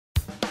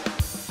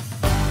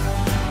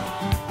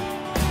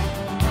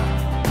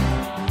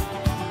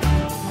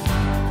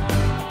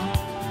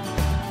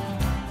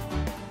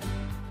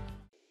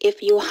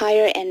if you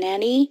hire a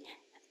nanny,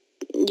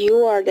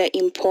 you are the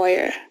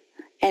employer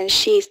and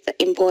she's the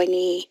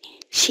employee.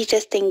 She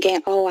just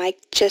thinking, oh, I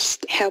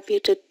just help you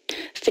to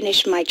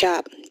finish my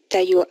job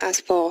that you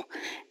asked for.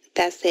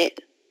 That's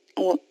it.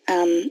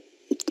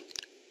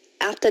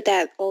 After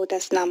that, oh,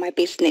 that's not my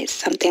business,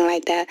 something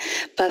like that.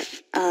 But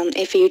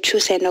if you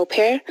choose an au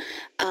pair,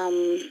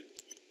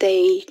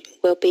 they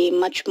will be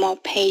much more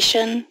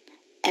patient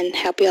and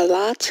help you a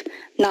lot,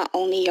 not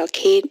only your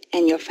kid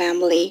and your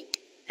family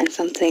and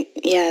something.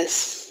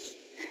 Yes,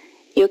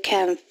 you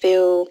can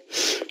feel,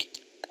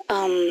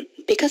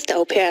 because the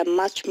au pair are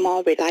much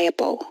more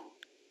reliable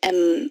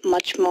and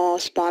much more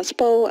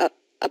responsible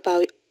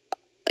about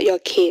your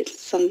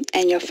kids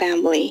and your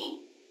family.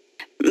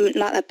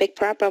 Not a big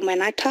problem.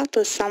 When I talk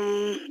to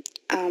some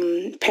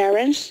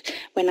parents,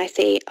 when I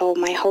say, oh,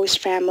 my host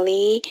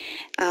family,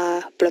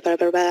 blah, blah,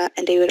 blah, blah,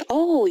 and they would,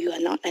 oh, you are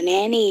not a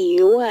nanny,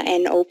 you are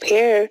an au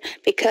pair,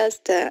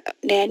 because the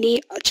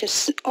nanny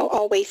just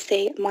always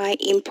say my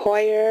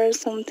employer or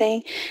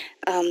something,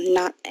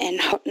 not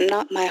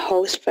my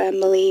host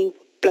family,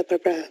 blah, blah,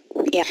 blah.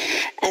 Yeah.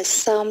 At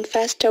some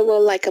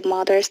festival like a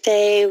Mother's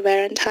Day,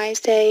 Valentine's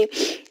Day,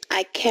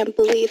 I can't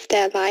believe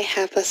that I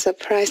have a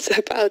surprise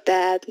about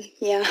that.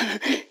 Yeah,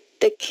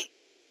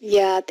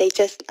 they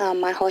just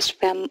my host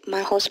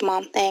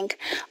mom think,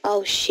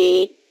 oh,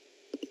 she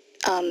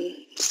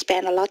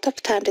spent a lot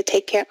of time to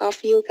take care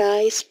of you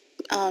guys.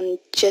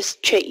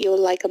 Just treat you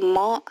like a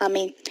mom. I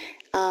mean,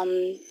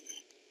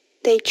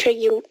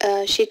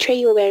 she treat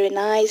you very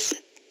nice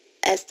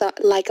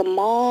like a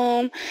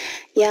mom.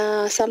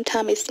 Yeah,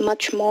 sometimes it's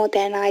much more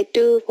than I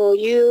do for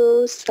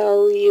you,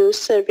 so you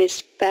should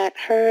respect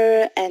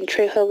her and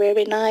treat her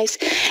very nice.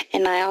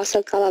 And I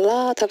also got a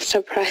lot of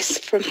surprise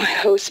from my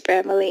host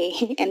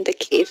family and the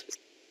kids.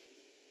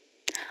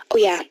 Oh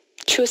yeah,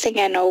 choosing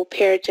an au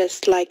pair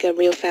just like a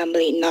real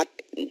family, not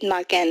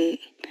an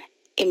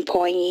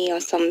employee or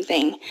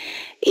something,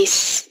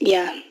 is,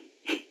 yeah,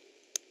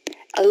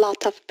 a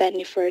lot of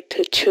benefit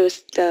to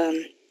choose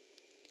the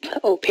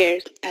au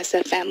pair as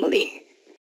a family.